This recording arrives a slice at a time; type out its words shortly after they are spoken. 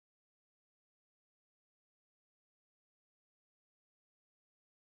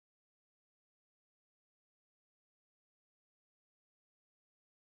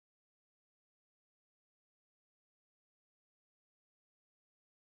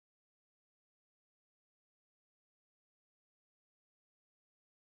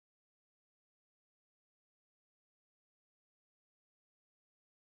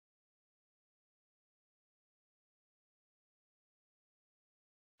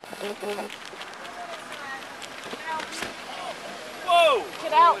Whoa!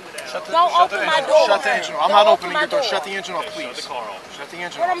 Get out. Don't open my door. Shut the engine off. I'm not opening your door. Shut the engine off, please. Shut the car off. Shut the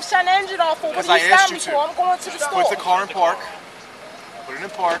engine What off. I'm shutting the engine off for? What Because are you I asked stopping you me to. for? I'm going to the store. Put the car in park. Put it in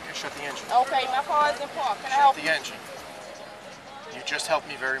park and shut the engine. Okay, my car is in park. Can I help Shut you? the engine. You just helped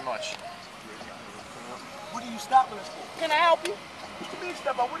me very much. What are you stopping us for? Can I help you? What you mean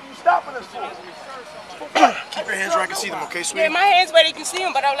stop? What are you stopping us for? Keep your hands where I can see them, okay, sweetie? Yeah, my hands where they can see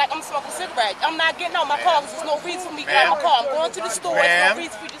them, but I'm smoking cigarettes. I'm not getting out my car because there's no reason for me to get out my car. I'm going to the store. There's no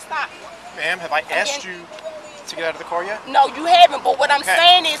reason for you to stop. Ma'am, have I asked you to get out of the car yet? No, you haven't, but what I'm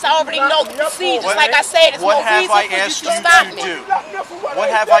saying is I already know the procedures. Like I said, there's no reason for you to stop me. What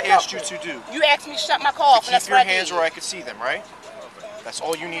have I asked you to do? You asked me to shut my car off, and that's Keep your what I did. hands where I can see them, right? That's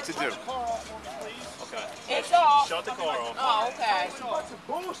all you need to do. Okay. It's off. Shut the car off. Oh, okay.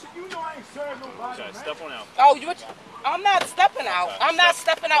 Bullshit. You know I ain't serving nobody. Okay, step on out. Oh, I'm not stepping out. I'm not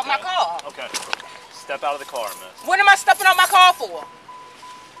stepping out my car. Okay. Step out of the car, miss. What am I stepping out my car for?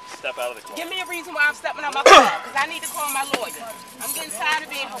 Step out of the car. Give me a reason why I'm stepping out my car, because I need to call my lawyer. I'm getting tired of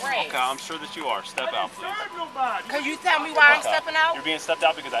being harassed. Okay, I'm sure that you are. Step out, please. Can you tell me why I'm stepping out? You're being stepped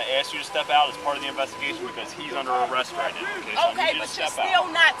out because I asked you to step out as part of the investigation because he's under arrest right now. Okay, so Okay, I need you but to you're step still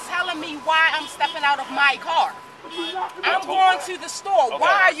out. not telling me why I'm stepping out of my car. I'm going to the store.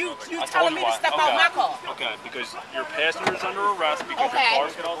 Why are you I told telling you me to why. step out my car? Okay, because your passenger is under arrest because Okay. your car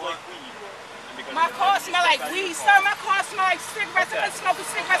smells like weed. My car smells like weed, sir. My car smells like cigarettes. I've been smoking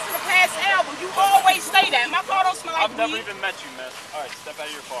cigarettes for the past hour. You always say that. My car don't smell like I've never weed. even met you, miss. All right, step out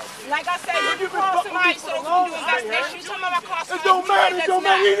of your car, please. Like I said, you call somebody so they can do investigation. You tell me my car smells It don't matter. It don't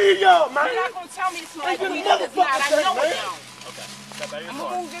matter. You need y'all, man. You're not going to tell me it smells like Hey, weed. you It's not. I know it motherfucker, don't. Okay, step out of your I'm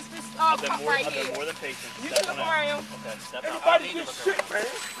car. going to move this I've cup been right more here. than patient. You Step can on out. around. Okay, step out. Everybody get shit, man.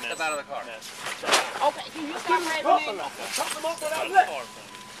 Step out of the car. Okay, can you stop grabbing me? Talk them up when I Step out of the left. car, please.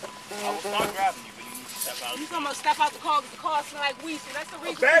 I will stop grabbing you, but you need to step out of You the talking about step out the car because the car smell like weed, so that's the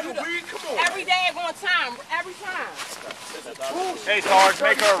reason Bag for you of to, weed, come on. every day at one time, every time. Hey, Sarge,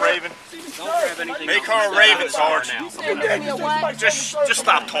 make her a raven. Make her a raven, Sarge. You said give me a what? Just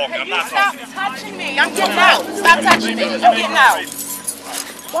stop talking. I'm not Stop talking. touching me. I'm getting out. Stop touching me. I'm getting out.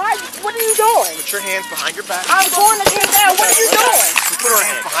 Why? What are you doing? Put your hands behind your back. I'm going to get down. What are you doing? Put her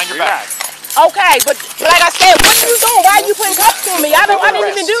hands behind your back. Okay, but like I said, what are you doing? Why are you putting cuffs on me? I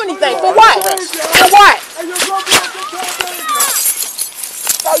didn't even do anything. For what? For what?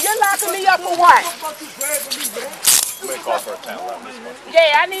 So you're locking me up for what? I'm going to call for a town.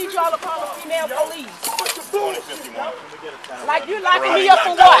 Yeah, I need y'all to call the female police. Like you're locking me up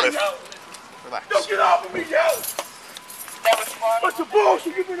for what? Relax. Don't get off of me, yo. What's the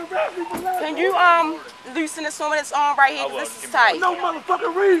bullshit? You been around me for last Can you loosen this one that's on right here? 'Cause this is tight. no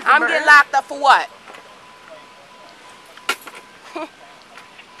motherfucking reason, I'm man. getting locked up for what?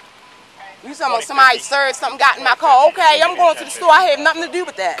 You talking about somebody served something, got in my car. Okay, I'm going to the store. I have nothing to do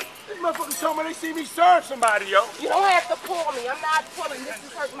with that. These motherfuckers told me they see me serve somebody, yo. You don't have to pull me. I'm not pulling. This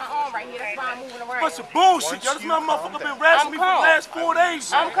is hurting my arm right here. That's why I'm moving around. What's the bullshit, yo? This motherfucker been harassing me for the last 4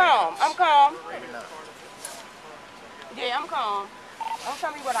 days. I'm calm. I'm calm. Yeah, I'm calm. Don't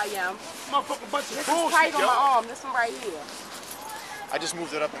tell me what I am. Motherfucker bunch of This is bullshit, tight on my yo. arm. This one right here. I just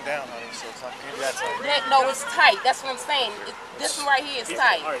moved it up and down, honey, so it's not going to be that tight. No, it's tight. That's what I'm saying. This one right here is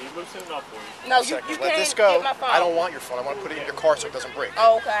tight. All right, he's loosening it up for you. No, you Let can't this go. get my phone. I don't want your phone. I want to put it in your car so it doesn't break.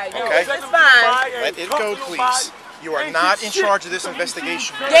 Oh, okay. No, Okay. it's fine. Let it go, please. You are not in charge of this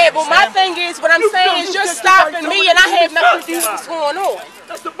investigation. Yeah, but my thing is, what I'm saying is you're stopping me and I have nothing to do with what's going on.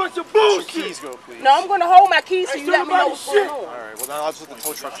 That's a bunch of Let your bullshit. keys go, please. No, I'm going to hold my keys so you let me know what's going on. All right, well, then I'll just let the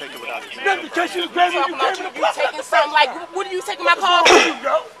tow truck take it without you. Nothing in case you was grabbing Talking you about came in the you taking something like, what are you taking my car for?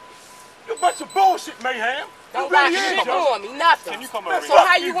 yo. You a bunch of bullshit, mayhem. Don't You really got is, shit yo. on me, nothing. Can you come over So here?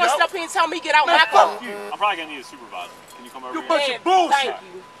 how you going to step here and tell me get out my Man, car? fuck you. I'm probably going to need a supervisor. Can you come over You a here? bunch Yeah, of bullshit. thank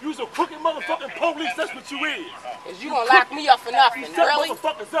you. You's a crooked motherfucking police, that's what you is. Is you going to lock me up for nothing, You set really?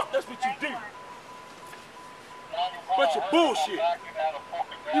 motherfuckers up, that's what you do. Bunch of bullshit.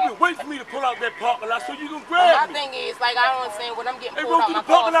 You been waiting for me to pull out that parking lot so you can My grab me. thing is, like, I don't understand what I'm getting They pulled rode out through my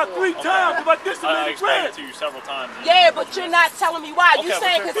the parking car lot for. 3 times if I did I something to explained grab. it to you several times. Yeah, but you're not telling me why. You Okay,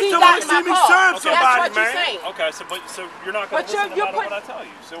 saying but because he you got wanna in my see me car. serve That's somebody, what you're man. saying. Okay, so you're not going But to listen no you're matter what I tell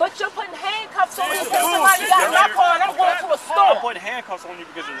you. So But you're putting handcuffs on me It's because somebody bullshit, got in my yo. car and I'm going to a I'm store. putting handcuffs on you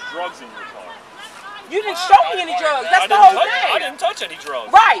because there's drugs in your car. You didn't show me any drugs. That's the I whole I thing. didn't touch any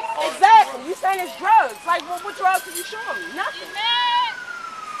drugs. Right, exactly. You saying it's drugs. Like, what drugs are you showing me? Nothing.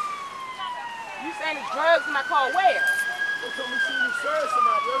 You saying it's drugs in my car. Where? They told me see me serve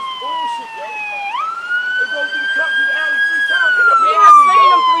somebody. That's bullshit, yo. They go through the alley 3 times. I've seen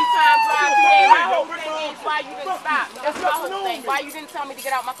them 3 times drive through there. My whole thing is why you didn't stop. That's my whole thing. Why you didn't tell me to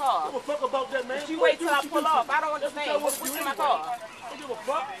get out my car? Give a fuck about that, man. But you wait till I pull off. I don't understand. What's in my car? Don't give a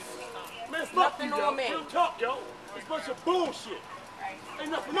fuck. Man, fuck Nothing you, yo. on me. Real talk, yo. It's a bunch of bullshit.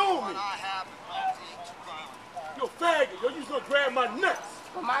 Ain't nothing on me. Yo, faggot, yo, you just gonna grab my nuts.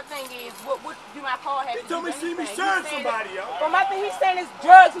 But my thing is, what do my car have to do? He told me see me anything? serve somebody, yo. But my thing, he's saying it's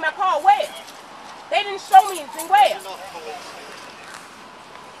drugs in my car. Where? They didn't show me anything. Where?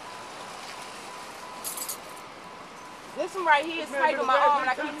 This one right here is tight on my arm,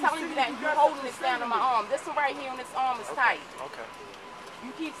 and I keep telling you that, and you're holding this down on my arm. This one right here on this arm is tight. Okay.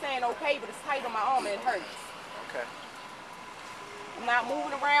 You keep saying okay, but it's tight on my arm and it hurts. Okay. I'm not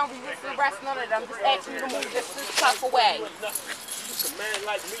moving around, resisting arrest, none of that. I'm just asking you to move this tough away. You just a man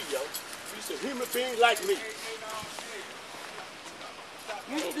like me, yo. You just a human being like me.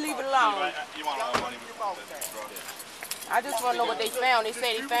 You need to leave it alone. You want all the money? I just want to know what they found. They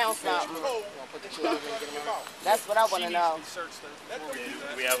said they found something. That's what I want to know. Do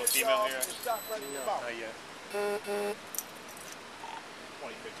we have a female here? No, not yet. 2015.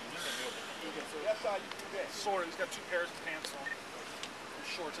 Sort of. He's got 2 pairs of pants on. And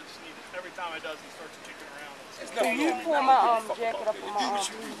shorts. I just need it. Every time it does, he starts kicking around. Can you pull my jacket up on my arm?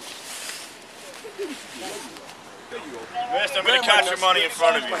 Mister, I'm going to count your money in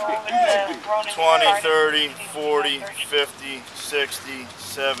front of you. 20, 30, 40, 50, 60,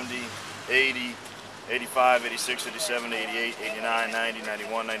 70, 80, 85, 86, 87, 88, 89, 90,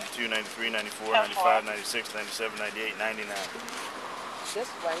 91, 92, 93, 94, 95, 96, 97, 98, 99. This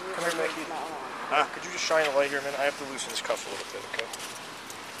right here. Come here, Mickey. Huh? Could you just shine a light here a minute? I have to loosen this cuff a little bit, okay?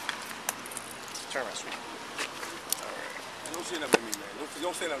 Turn around, sweetie. Don't say nothing to me, man.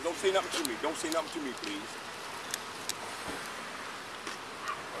 Don't say nothing. Don't say nothing to me. Don't say nothing to me, please.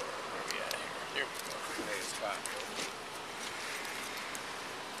 Here we go.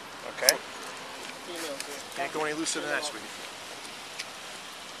 Okay. Can't go any looser than that, sweetie.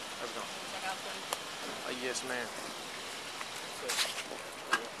 How's it going? Yes, ma'am.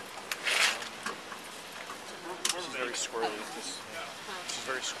 She's very squirrely. She's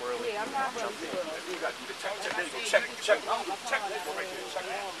very squirrely. Yeah, I'm not very sure. Check. I'm not very sure.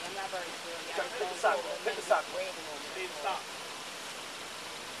 Pick this up. Stop.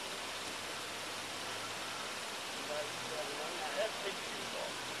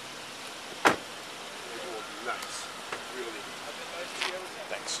 Nice. Really.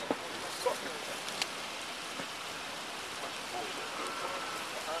 Thanks.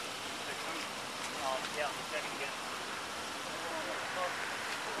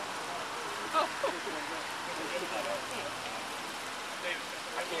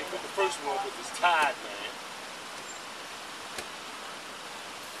 I can't put the first one with this tide, man.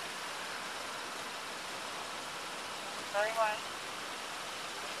 Very well.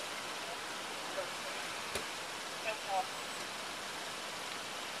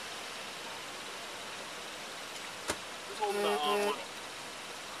 Who's holding the money?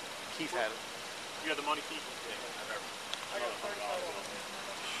 Keith had it. You got the money, Keith?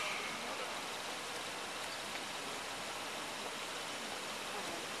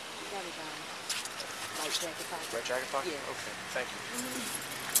 Red jacket pocket? Yeah. Okay, thank you.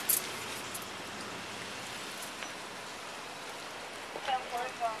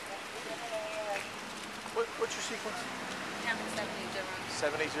 What's your sequence?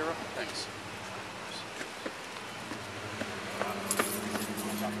 780. Thanks.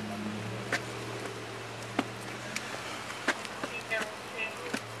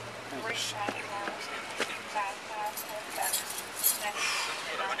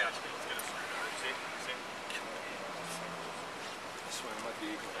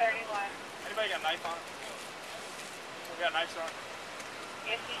 Anybody got a knife on it? We got knives on it?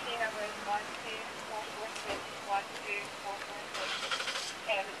 SEC number is 12446, 12446,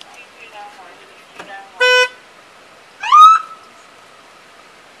 and it's 2291,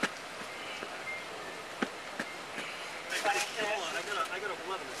 2291. I got a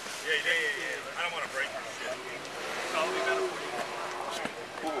 11. Yeah. I don't want to break your shit. I'll be better for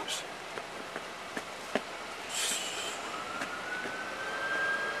you. Oops.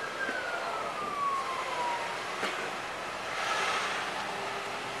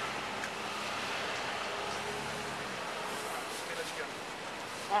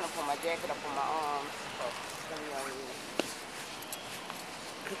 I'm trying to put my jacket up on my arms.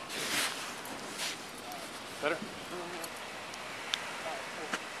 Better?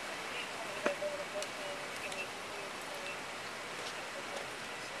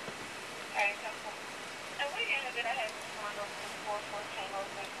 And what unit did I have this condo for 414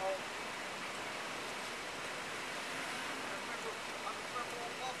 Rosebank Road?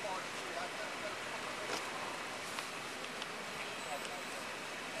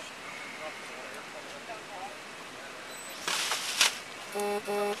 Here,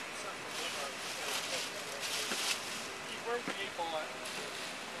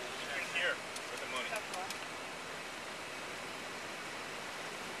 with the money.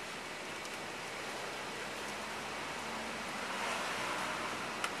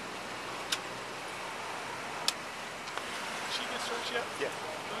 She gets searched yet? Yeah.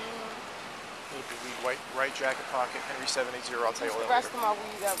 Need to be right jacket pocket, Henry 780. I'll tell you all The that rest later. of my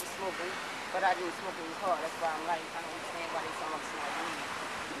weed I was smoking, but I didn't smoke in the car. That's why I'm like, I don't understand why they so much smell weed.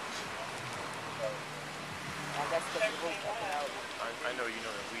 I guess because of the roach I put out. I know you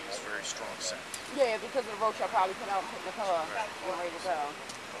know that weed is a very strong scent. Yeah, because of the roach I probably put out and put in the car. Right. I'm ready to go.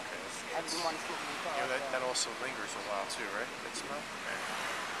 Okay. I didn't want to smoke in the car. You know, so. that also lingers a while too, right? That smell?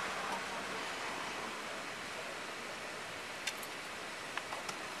 Yeah.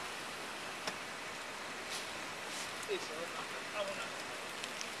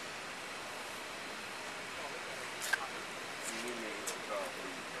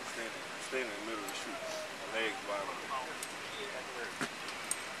 Staying in the middle of the shoot. My legs violent.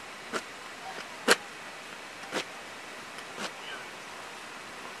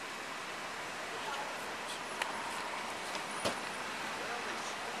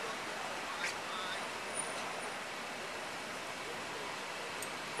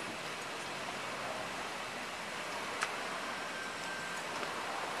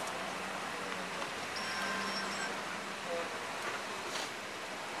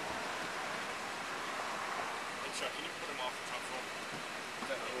 Chuck, can you put him off the trunk for me?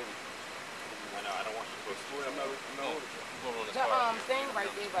 I know, I don't want you to go through. I'm not Going on this The car. thing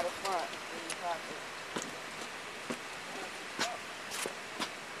right there by the front in the pocket.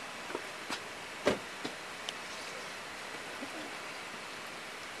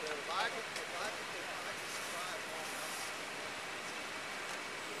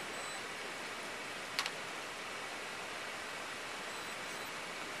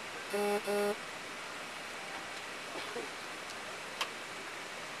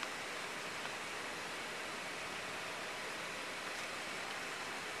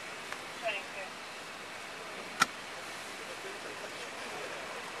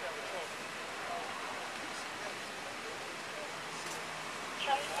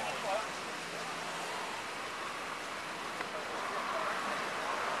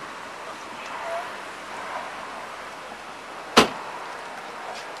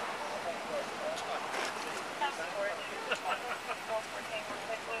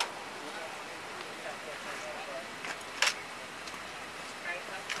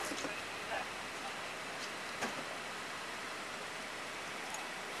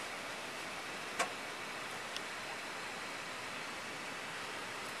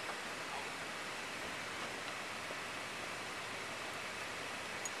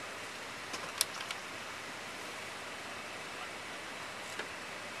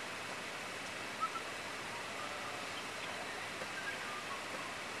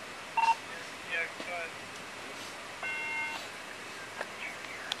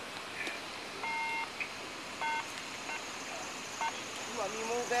 You want me to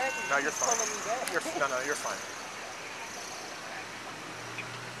move back? No, you're fine. Pulling me back. No, you're fine.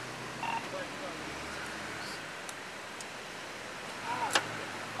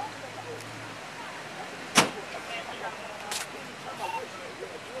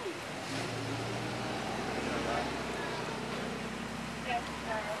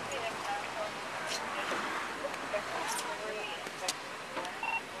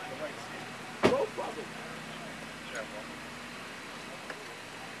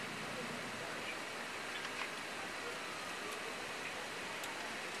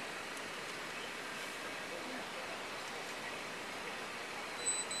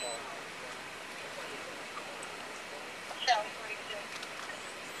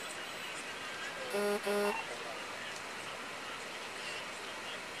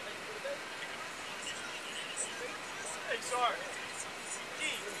 Hey, sorry.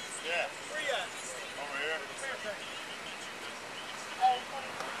 Yeah. Where you at? Over here.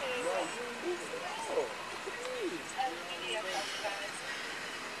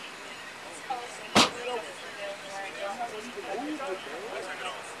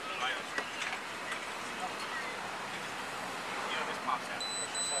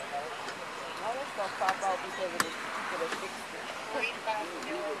 All this stuff pop out because of the people that fixed it.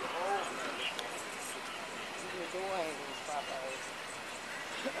 Even the door handles pop out.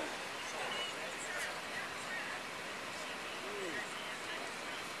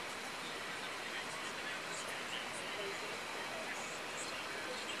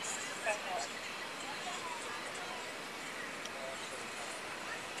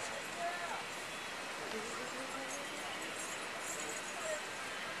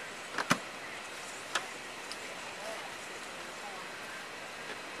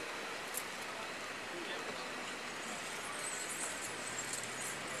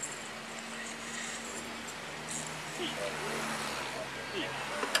 Alright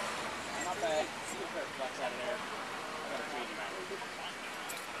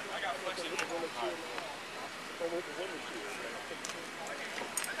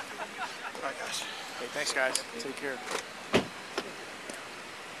guys. Hey, thanks guys. Take care.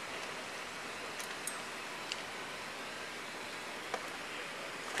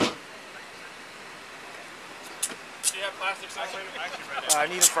 Do you have plastics on later? I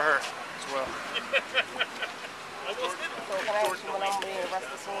need them for her as well. So can I ask you when I'm being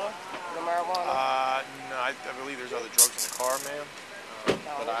arrested for? The marijuana? No, I believe there's other drugs in the car, ma'am.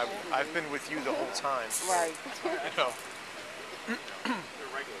 But I've been with you the whole time. So, Right. you know.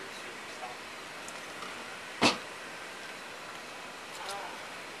 They're regulars.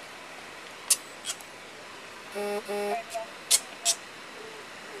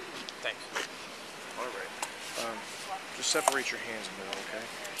 Thanks. Alright. Just separate your hands a minute, okay?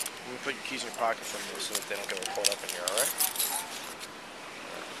 You can put your keys in your pocket from this so that they don't get all caught up in here, alright?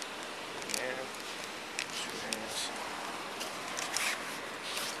 And 2 hands.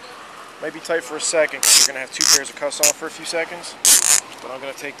 Might be tight for a second because you're going to have 2 pairs of cuffs on for a few seconds. But I'm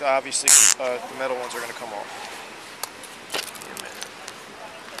going to take the, obviously, the metal ones are going to come off. Give me a minute.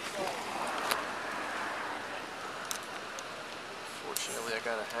 Fortunately, I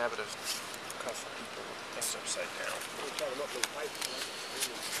got a habit of cuffing people with things upside down.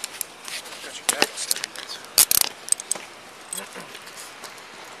 Got your back instead.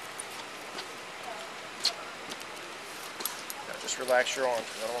 Now just relax your arms.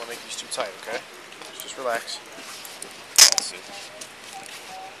 I don't want to make these too tight, okay? Just relax. That's it.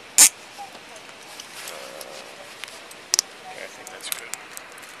 Okay, I think that's good.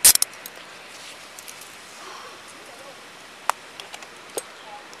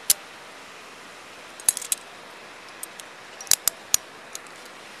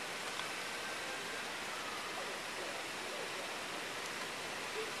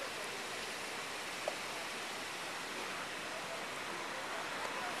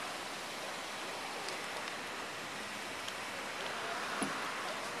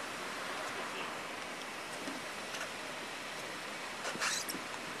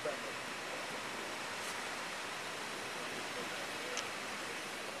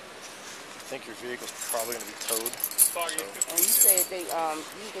 I think your vehicle's probably going to be towed. So, And you said they,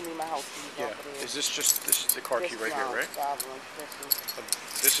 you give me my house keys yeah. off of there. Is this the car key right here, right?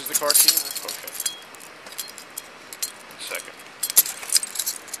 This This is the car key? Okay. 1 second.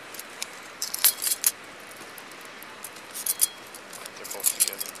 They're both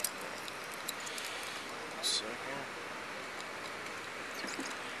together. 1 second.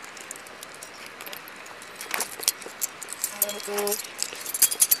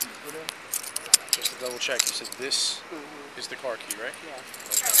 Just to double check, you said this is the car key, right? Yeah.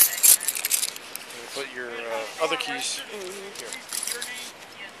 Okay. You put your other keys here.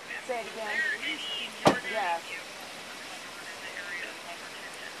 Say it again. Yeah.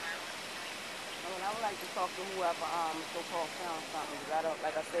 I mean, I would like to talk to whoever so-called found something. Because I don't,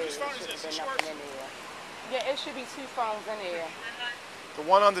 like I said, it should have been nothing in there. Yeah, it should be 2 phones in there. The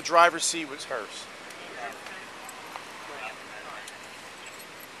one on the driver's seat was hers.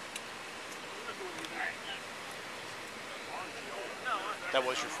 That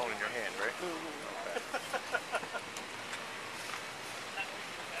was your phone in your hand, right?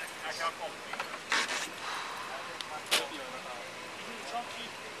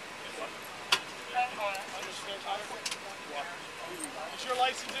 Is your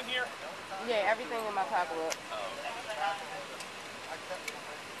license in here? Yeah, everything in my pocketbook.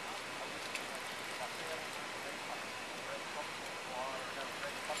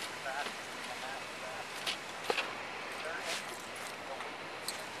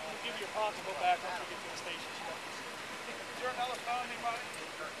 Give your pocketbook back once we get to the station. Is there another phone, anybody?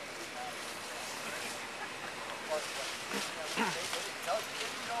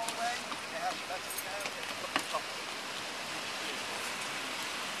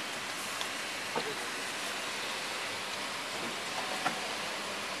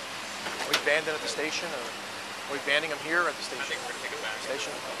 Are we banding at the station, or are we banding them here at the station? I think we're going to take it back.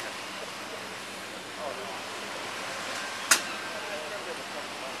 Station? Okay.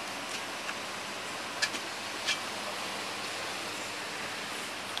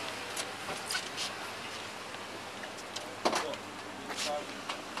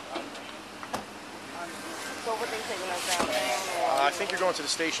 So what they taking us down? I think you're going to the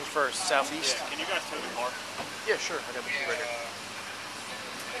station first, southeast. Yeah, can you guys tow the car? Yeah, sure. I got the key right here.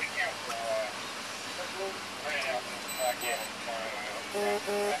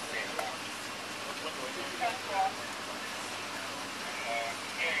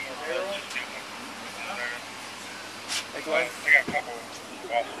 Hey, Glenn. I got a couple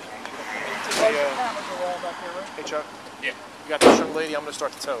officers on this. Hey, Chuck. Yeah. You got this young lady. I'm going to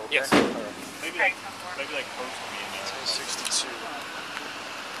start the tow. Okay? Yes. All right. Maybe like post me.